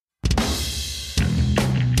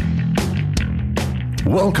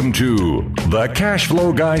Welcome to the Cash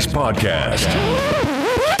Flow Guys podcast.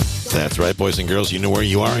 That's right, boys and girls. You know where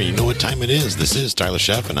you are. You know what time it is. This is Tyler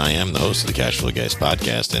Sheff, and I am the host of the Cash Flow Guys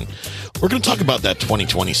podcast. And we're going to talk about that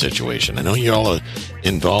 2020 situation. I know you're all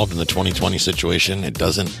involved in the 2020 situation.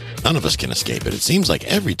 None of us can escape it. It seems like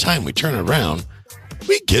every time we turn around,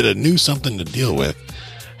 we get a new something to deal with.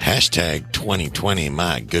 Hashtag 2020,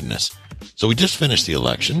 my goodness. So we just finished the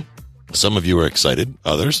election. Some of you are excited,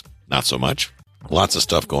 others not so much. Lots of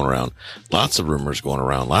stuff going around, lots of rumors going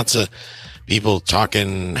around, lots of people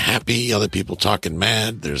talking happy, other people talking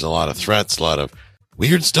mad. There's a lot of threats, a lot of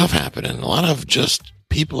weird stuff happening. A lot of just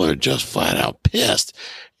people are just flat out pissed.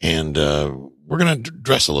 And we're going to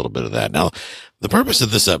address a little bit of that. Now, the purpose of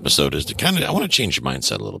this episode is to I want to change your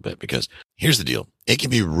mindset a little bit, because here's the deal. It can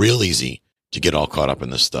be real easy to get all caught up in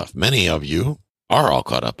this stuff. Many of you are all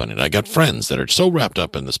caught up in it. I got friends that are so wrapped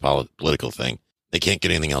up in this political thing, they can't get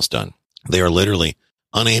anything else done. They are literally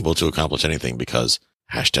unable to accomplish anything because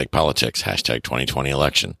hashtag politics, hashtag 2020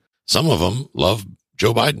 election. Some of them love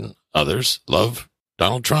Joe Biden. Others love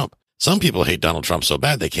Donald Trump. Some people hate Donald Trump so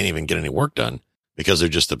bad they can't even get any work done because they're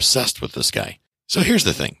just obsessed with this guy. So here's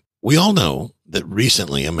the thing. We all know that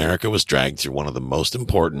recently America was dragged through one of the most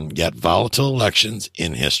important yet volatile elections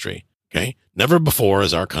in history. Okay. Never before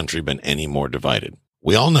has our country been any more divided.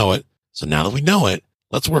 We all know it. So now that we know it,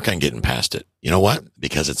 let's work on getting past it. You know what?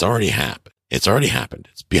 Because it's already happened. It's already happened.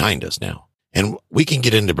 It's behind us now. And we can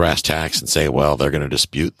get into brass tacks and say, well, they're going to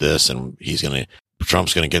dispute this and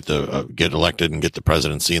Trump's going to get elected and get the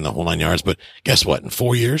presidency and the whole 9 yards. But guess what? In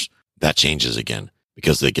 4 years, that changes again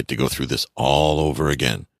because they get to go through this all over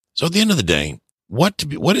again. So at the end of the day,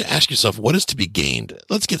 ask yourself, what is to be gained?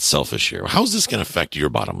 Let's get selfish here. How is this going to affect your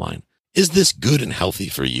bottom line? Is this good and healthy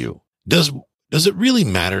for you? Does it really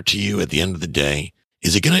matter to you at the end of the day?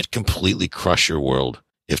 Is it going to completely crush your world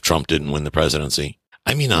if Trump didn't win the presidency?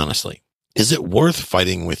 I mean, honestly, is it worth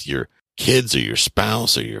fighting with your kids or your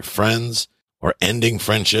spouse or your friends, or ending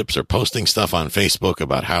friendships, or posting stuff on Facebook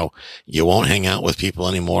about how you won't hang out with people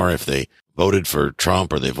anymore if they voted for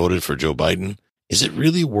Trump or they voted for Joe Biden? Is it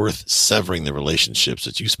really worth severing the relationships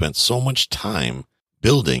that you spent so much time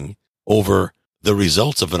building over the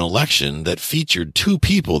results of an election that featured two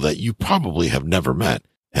people that you probably have never met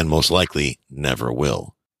and most likely never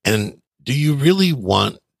will? And do you really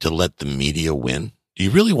want to let the media win? Do you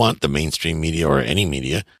really want the mainstream media, or any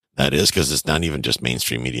media, that is, because it's not even just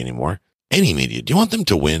mainstream media anymore, any media? Do you want them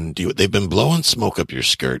to win? They've been blowing smoke up your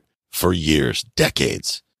skirt for years,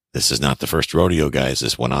 decades. This is not the first rodeo, guys.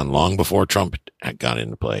 This went on long before Trump got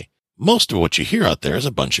into play. Most of what you hear out there is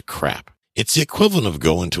a bunch of crap. It's the equivalent of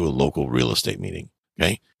going to a local real estate meeting.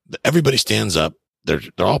 Okay. Everybody stands up. They're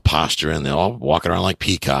all posturing. They're all walking around like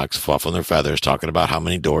peacocks, fluffing their feathers, talking about how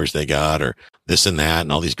many doors they got or this and that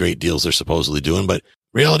and all these great deals they're supposedly doing. But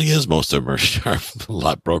reality is most of them are a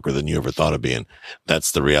lot broker than you ever thought of being.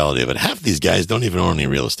 That's the reality of it. Half of these guys don't even own any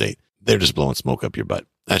real estate. They're just blowing smoke up your butt.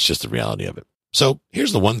 That's just the reality of it. So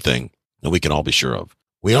here's the one thing that we can all be sure of.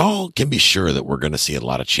 We all can be sure that we're going to see a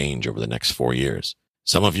lot of change over the next 4 years.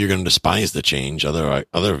 Some of you are going to despise the change. Other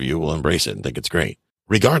of you will embrace it and think it's great.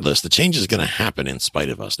 Regardless, the change is going to happen in spite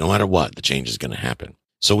of us. No matter what, the change is going to happen.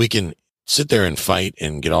 So we can sit there and fight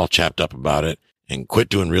and get all chapped up about it and quit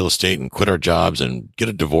doing real estate and quit our jobs and get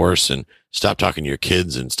a divorce and stop talking to your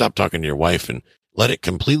kids and stop talking to your wife and let it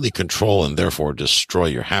completely control and therefore destroy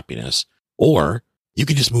your happiness. Or you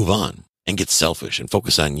can just move on and get selfish and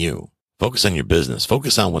focus on you. Focus on your business.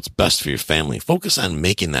 Focus on what's best for your family. Focus on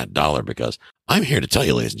making that dollar, because I'm here to tell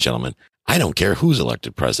you, ladies and gentlemen, I don't care who's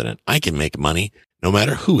elected president. I can make money no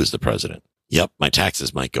matter who is the president. Yep, my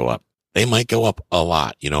taxes might go up. They might go up a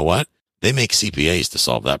lot. You know what? They make CPAs to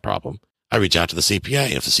solve that problem. I reach out to the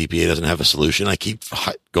CPA. If the CPA doesn't have a solution, I keep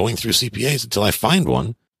going through CPAs until I find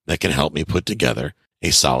one that can help me put together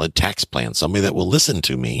a solid tax plan. Somebody that will listen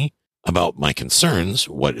to me about my concerns,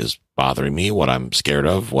 what is bothering me, what I'm scared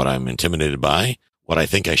of, what I'm intimidated by, what I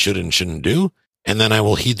think I should and shouldn't do. And then I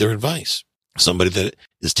will heed their advice. Somebody that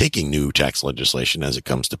is taking new tax legislation as it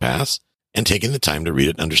comes to pass and taking the time to read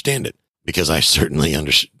it and understand it, because I certainly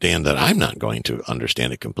understand that I'm not going to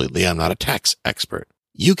understand it completely. I'm not a tax expert.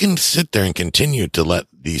 You can sit there and continue to let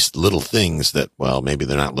these little things that, well, maybe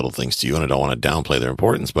they're not little things to you and I don't want to downplay their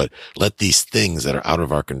importance, but let these things that are out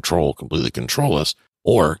of our control completely control us,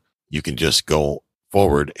 or you can just go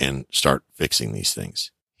forward and start fixing these things.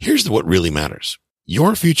 Here's what really matters.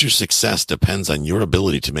 Your future success depends on your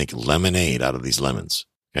ability to make lemonade out of these lemons.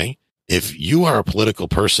 Okay. If you are a political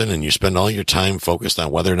person and you spend all your time focused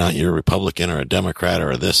on whether or not you're a Republican or a Democrat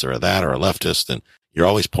or a this or a that or a leftist, and you're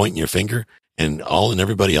always pointing your finger and all in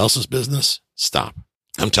everybody else's business, stop.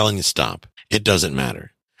 I'm telling you, stop. It doesn't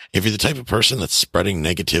matter. If you're the type of person that's spreading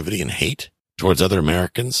negativity and hate towards other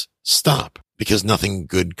Americans, stop, because nothing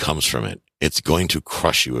good comes from it. It's going to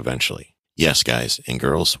crush you eventually. Yes, guys and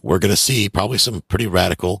girls, we're going to see probably some pretty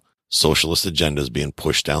radical socialist agendas being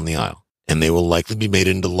pushed down the aisle, and they will likely be made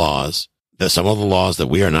into laws. That some of the laws that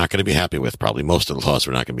we are not going to be happy with, probably most of the laws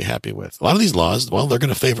we're not going to be happy with. A lot of these laws, well, they're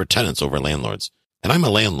going to favor tenants over landlords. And I'm a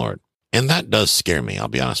landlord, and that does scare me. I'll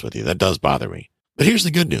be honest with you. That does bother me. But here's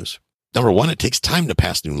the good news. Number one, it takes time to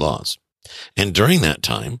pass new laws. And during that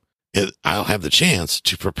time, I'll have the chance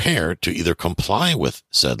to prepare to either comply with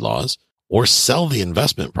said laws or sell the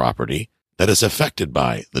investment property that is affected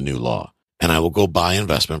by the new law. And I will go buy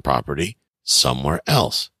investment property somewhere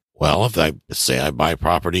else. Well, if I say I buy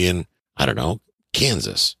property in, I don't know,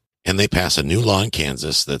 Kansas, and they pass a new law in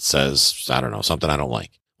Kansas that says, I don't know, something I don't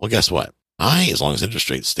like. Well, guess what? As long as interest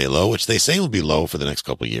rates stay low, which they say will be low for the next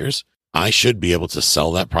couple of years, I should be able to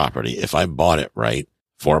sell that property if I bought it right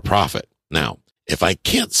for a profit. Now, if I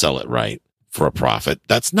can't sell it right for a profit,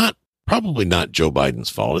 that's probably not Joe Biden's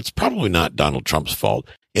fault. It's probably not Donald Trump's fault.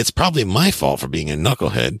 It's probably my fault for being a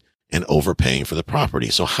knucklehead and overpaying for the property.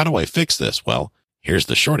 So how do I fix this? Well, here's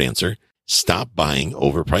the short answer. Stop buying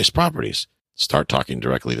overpriced properties. Start talking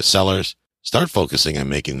directly to sellers. Start focusing on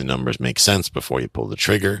making the numbers make sense before you pull the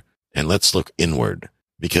trigger. And let's look inward,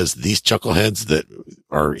 because these chuckleheads that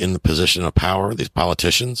are in the position of power, these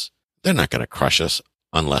politicians, they're not going to crush us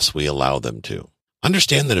unless we allow them to.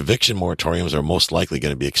 Understand that eviction moratoriums are most likely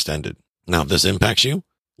going to be extended. Now, if this impacts you,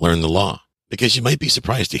 learn the law, because you might be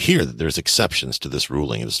surprised to hear that there's exceptions to this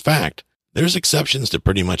ruling. In fact, there's exceptions to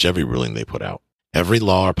pretty much every ruling they put out. Every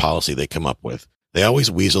law or policy they come up with, they always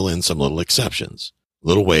weasel in some little exceptions,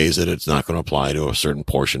 little ways that it's not going to apply to a certain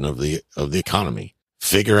portion of the economy.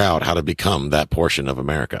 Figure out how to become that portion of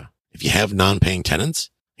America. If you have non-paying tenants,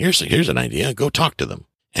 here's an idea. Go talk to them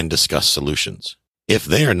and discuss solutions. If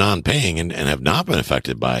they are non-paying and have not been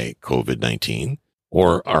affected by COVID-19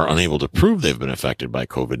 or are unable to prove they've been affected by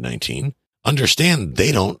COVID-19, understand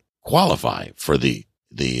they don't qualify for the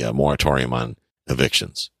moratorium on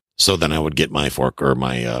evictions. So then I would get my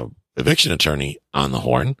eviction attorney on the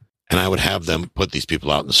horn, and I would have them put these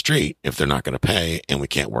people out in the street if they're not going to pay and we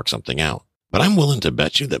can't work something out. But I'm willing to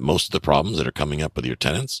bet you that most of the problems that are coming up with your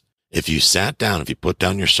tenants, if you put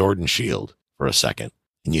down your sword and shield for a second,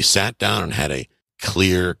 and you sat down and had a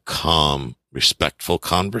clear, calm, respectful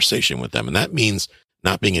conversation with them, and that means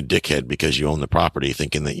not being a dickhead because you own the property,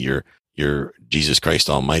 thinking that you're Jesus Christ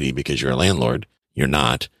Almighty because you're a landlord. You're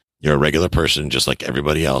not. You're a regular person just like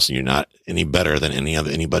everybody else, and you're not any better than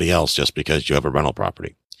anybody else just because you have a rental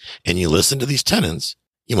property. And you listen to these tenants,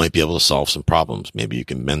 you might be able to solve some problems. Maybe you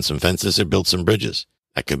can mend some fences or build some bridges.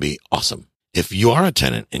 That could be awesome. If you are a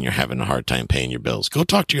tenant and you're having a hard time paying your bills, go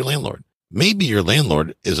talk to your landlord. Maybe your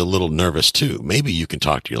landlord is a little nervous too. Maybe you can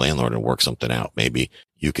talk to your landlord and work something out. Maybe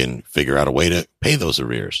you can figure out a way to pay those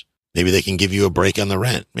arrears. Maybe they can give you a break on the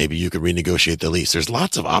rent. Maybe you could renegotiate the lease. There's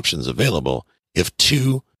lots of options available if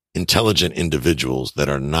two intelligent individuals that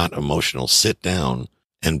are not emotional sit down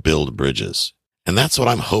and build bridges. And that's what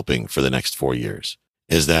I'm hoping for the next 4 years,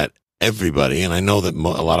 is that everybody, and I know that a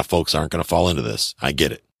lot of folks aren't going to fall into this. I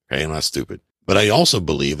get it. Okay. I'm not stupid. But I also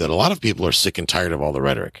believe that a lot of people are sick and tired of all the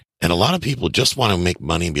rhetoric. And a lot of people just want to make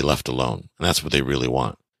money and be left alone. And that's what they really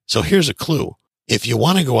want. So here's a clue. If you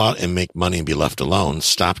want to go out and make money and be left alone,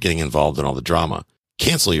 stop getting involved in all the drama.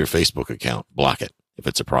 Cancel your Facebook account. Block it if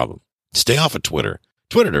it's a problem. Stay off of Twitter.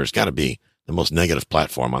 Twitter's got to be the most negative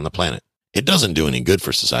platform on the planet. It doesn't do any good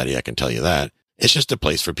for society, I can tell you that. It's just a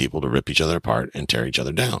place for people to rip each other apart and tear each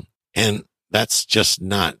other down. And that's just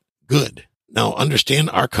not good. Now, understand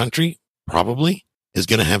our country probably is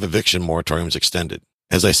going to have eviction moratoriums extended.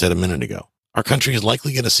 As I said a minute ago, our country is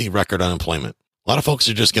likely going to see record unemployment. A lot of folks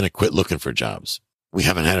are just going to quit looking for jobs. We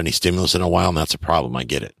haven't had any stimulus in a while, and that's a problem. I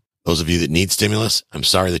get it. Those of you that need stimulus, I'm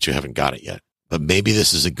sorry that you haven't got it yet. But maybe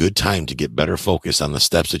this is a good time to get better focused on the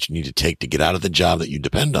steps that you need to take to get out of the job that you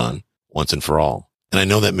depend on once and for all. And I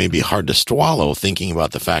know that may be hard to swallow, thinking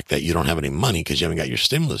about the fact that you don't have any money because you haven't got your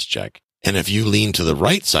stimulus check. And if you lean to the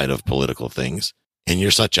right side of political things and you're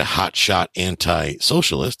such a hotshot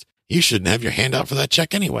anti-socialist, you shouldn't have your hand out for that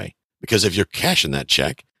check anyway. Because if you're cashing that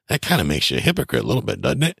check, that kind of makes you a hypocrite a little bit,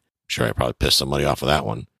 doesn't it? I'm sure I probably pissed somebody off with that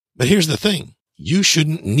one. But here's the thing. You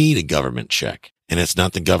shouldn't need a government check. And it's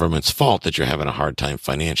not the government's fault that you're having a hard time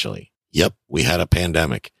financially. Yep, we had a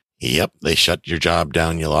pandemic. Yep, they shut your job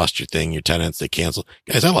down. You lost your thing, your tenants, they canceled.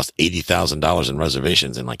 Guys, I lost $80,000 in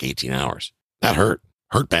reservations in like 18 hours. That hurt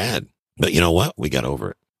bad. But you know what? We got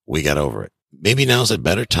over it. Maybe now's a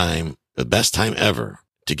better time, the best time ever,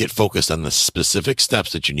 to get focused on the specific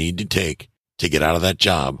steps that you need to take to get out of that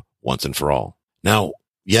job once and for all. Now,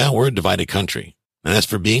 yeah, we're a divided country. And as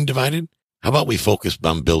for being divided, how about we focus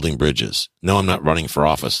on building bridges? No, I'm not running for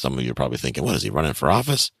office. Some of you are probably thinking, what is he running for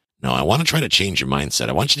office? No, I want to try to change your mindset.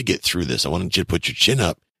 I want you to get through this. I want you to put your chin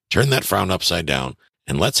up, turn that frown upside down,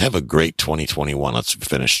 and let's have a great 2021. Let's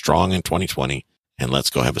finish strong in 2020, and let's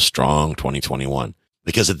go have a strong 2021.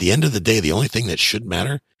 Because at the end of the day, the only thing that should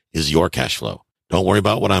matter is your cash flow. Don't worry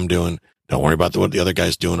about what I'm doing. Don't worry about what the other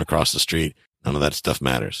guy's doing across the street. None of that stuff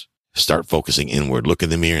matters. Start focusing inward. Look in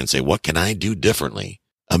the mirror and say, what can I do differently?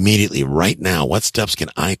 Immediately, right now, what steps can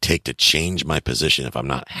I take to change my position if I'm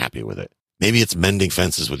not happy with it? Maybe it's mending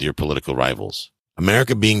fences with your political rivals.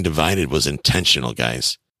 America being divided was intentional,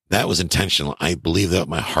 guys. That was intentional. I believe that with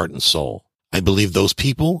my heart and soul. I believe those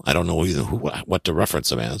people, I don't know even what to reference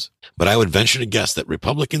them as, but I would venture to guess that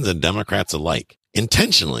Republicans and Democrats alike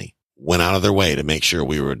intentionally went out of their way to make sure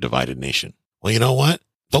we were a divided nation. Well, you know what?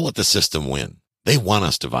 Don't let the system win. They want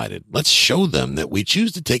us divided. Let's show them that we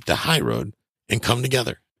choose to take the high road and come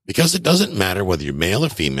together. Because it doesn't matter whether you're male or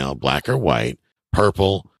female, black or white,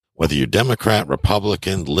 purple, whether you're Democrat,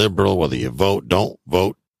 Republican, liberal, whether you vote, don't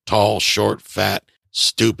vote, tall, short, fat,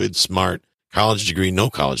 stupid, smart, college degree, no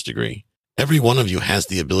college degree. Every one of you has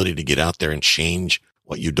the ability to get out there and change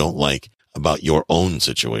what you don't like about your own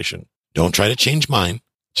situation. Don't try to change mine.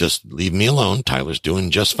 Just leave me alone. Tyler's doing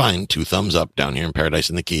just fine. 2 thumbs up down here in Paradise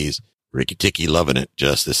in the Keys. Ricky Ticky loving it.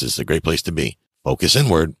 This is a great place to be. Focus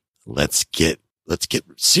inward. Let's get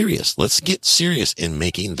serious. Let's get serious in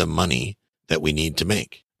making the money that we need to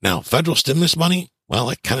make. Now, federal stimulus money, well,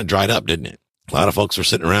 it kind of dried up, didn't it? A lot of folks were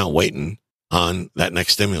sitting around waiting on that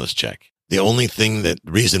next stimulus check. The only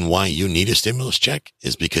reason why you need a stimulus check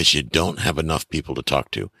is because you don't have enough people to talk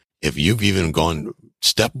to. If you've even gone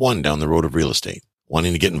step 1 down the road of real estate,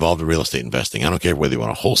 wanting to get involved in real estate investing, I don't care whether you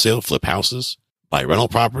want to wholesale, flip houses, buy rental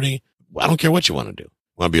property. I don't care what you want to do.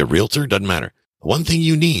 Want to be a realtor? Doesn't matter. The one thing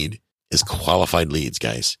you need is qualified leads,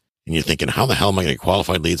 guys. And you're thinking, how the hell am I going to get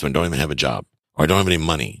qualified leads when I don't even have a job or I don't have any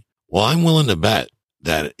money? Well, I'm willing to bet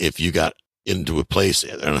that if you got into a place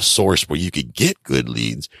and a source where you could get good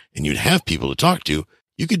leads and you'd have people to talk to,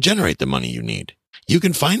 you could generate the money you need. You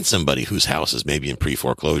can find somebody whose house is maybe in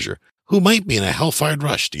pre-foreclosure who might be in a hellfired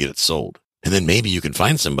rush to get it sold. And then maybe you can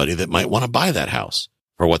find somebody that might want to buy that house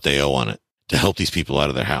for what they owe on it to help these people out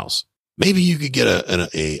of their house. Maybe you could get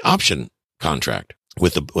a option contract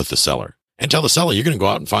with the seller and tell the seller, you're going to go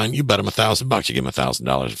out and find, you bet them $1,000. You give them $1,000,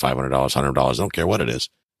 $500, $100. I don't care what it is.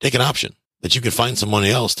 Take an option that you can find somebody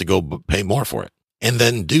else to go pay more for it and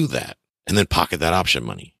then do that and then pocket that option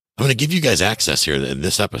money. I'm going to give you guys access here in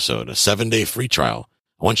this episode, a 7-day free trial.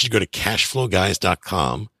 I want you to go to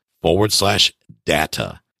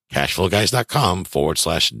cashflowguys.com/data,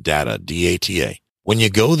 cashflowguys.com/data, DATA. When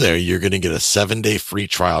you go there, you're going to get a 7-day free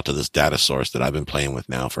trial to this data source that I've been playing with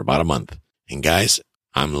now for about a month. And guys,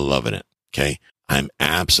 I'm loving it. Okay. I'm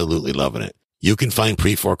absolutely loving it. You can find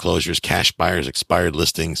pre-foreclosures, cash buyers, expired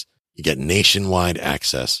listings. You get nationwide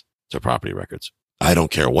access to property records. I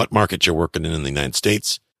don't care what market you're working in the United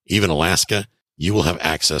States, even Alaska, you will have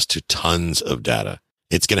access to tons of data.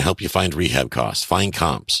 It's going to help you find rehab costs, find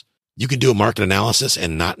comps. You can do a market analysis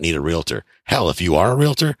and not need a realtor. Hell, if you are a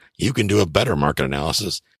realtor, you can do a better market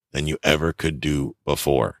analysis than you ever could do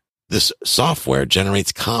before. This software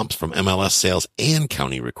generates comps from MLS sales and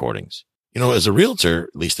county recordings. You know, as a realtor,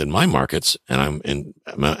 at least in my markets, and I'm an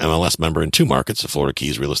MLS member in 2 markets, the Florida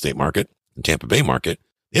Keys real estate market and Tampa Bay market,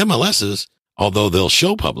 the MLSs, although they'll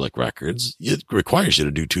show public records, it requires you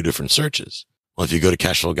to do 2 different searches. Well, if you go to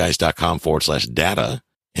cashflowguys.com/data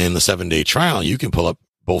in the 7-day trial, you can pull up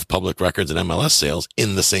both public records and MLS sales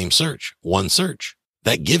in the same search, one search.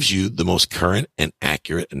 That gives you the most current and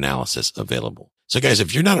accurate analysis available. So guys,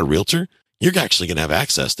 if you're not a realtor, you're actually going to have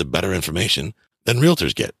access to better information than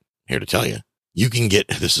realtors get. Here to tell you, you can get,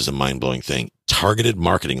 this is a mind-blowing thing, targeted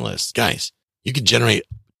marketing lists. Guys, you can generate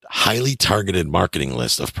highly targeted marketing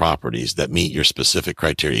lists of properties that meet your specific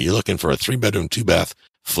criteria. You're looking for a 3-bedroom, 2-bath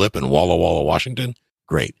flip in Walla Walla, Washington?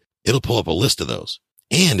 Great. It'll pull up a list of those.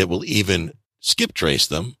 And it will even skip trace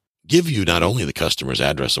them, give you not only the customer's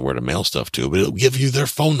address of where to mail stuff to, but it'll give you their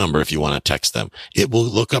phone number if you want to text them. It will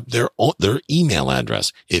look up their email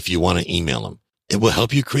address if you want to email them. It will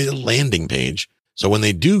help you create a landing page. So when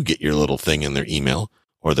they do get your little thing in their email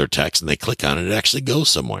or their text and they click on it, it actually goes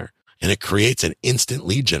somewhere and it creates an instant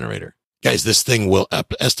lead generator. Guys, this thing will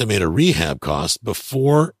estimate a rehab cost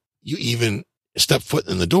before you even step foot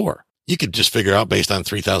in the door. You could just figure out based on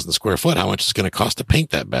 3,000 square foot how much it's going to cost to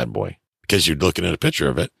paint that bad boy because you're looking at a picture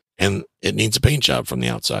of it and it needs a paint job from the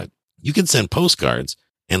outside. You can send postcards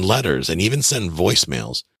and letters and even send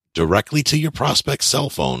voicemails directly to your prospect's cell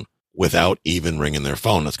phone without even ringing their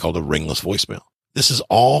phone. That's called a ringless voicemail. This is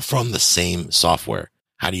all from the same software.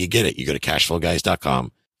 How do you get it? You go to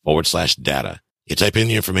cashflowguys.com/data. You type in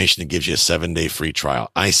the information. It gives you a 7-day free trial.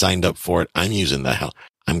 I signed up for it. I'm using the hell.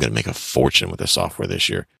 I'm going to make a fortune with this software this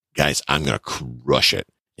year. Guys, I'm going to crush it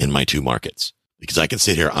in my 2 markets because I can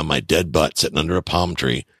sit here on my dead butt sitting under a palm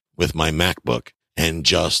tree with my MacBook and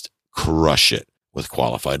just crush it with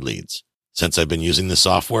qualified leads. Since I've been using this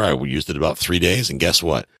software, I used it about 3 days. And guess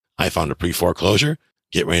what? I found a pre-foreclosure,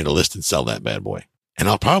 get ready to list and sell that bad boy. And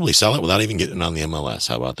I'll probably sell it without even getting on the MLS.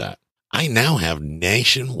 How about that? I now have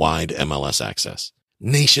nationwide MLS access.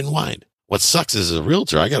 Nationwide. What sucks is as a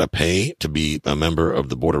realtor, I got to pay to be a member of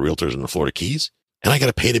the Board of Realtors in the Florida Keys. And I got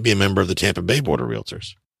to pay to be a member of the Tampa Bay Board of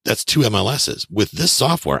Realtors. That's 2 MLSs. With this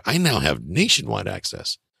software, I now have nationwide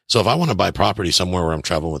access. So if I want to buy property somewhere where I'm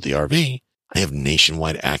traveling with the RV, I have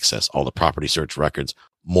nationwide access. All the property search records,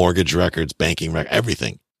 mortgage records, banking records,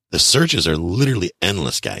 everything. The searches are literally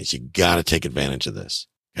endless, guys. You got to take advantage of this.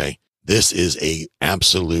 Okay. This is a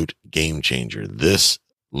absolute game changer. This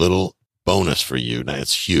little bonus for you. Now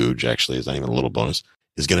it's huge. Actually, it's not even a little bonus,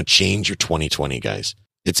 is going to change your 2020, guys.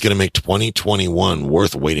 It's going to make 2021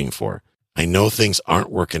 worth waiting for. I know things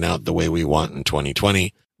aren't working out the way we want in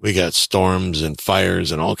 2020. We got storms and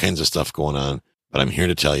fires and all kinds of stuff going on, but I'm here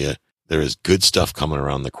to tell you there is good stuff coming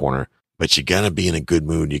around the corner, but you got to be in a good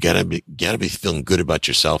mood. You got to be feeling good about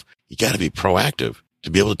yourself. You got to be proactive to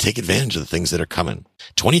be able to take advantage of the things that are coming.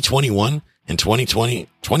 2020 and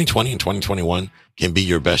 2021 can be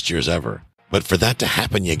your best years ever. But for that to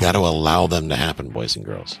happen, you got to allow them to happen, boys and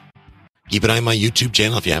girls. Keep an eye on my YouTube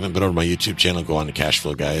channel. If you haven't been over to my YouTube channel, go on to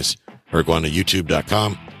Cashflow Guys or go on to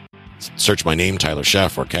youtube.com. Search my name, Tyler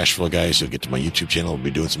Sheff, or Cashflow Guys. You'll get to my YouTube channel. We'll be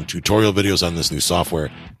doing some tutorial videos on this new software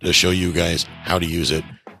to show you guys how to use it.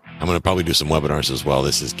 I'm going to probably do some webinars as well.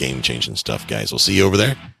 This is game-changing stuff, guys. We'll see you over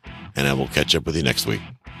there, and I will catch up with you next week.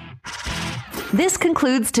 This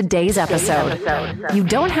concludes today's episode. You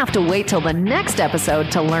don't have to wait till the next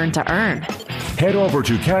episode to learn to earn. Head over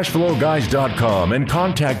to cashflowguys.com and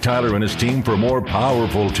contact Tyler and his team for more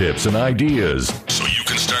powerful tips and ideas so you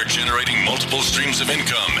can start generating multiple streams of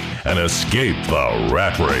income and escape the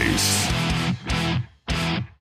rat race.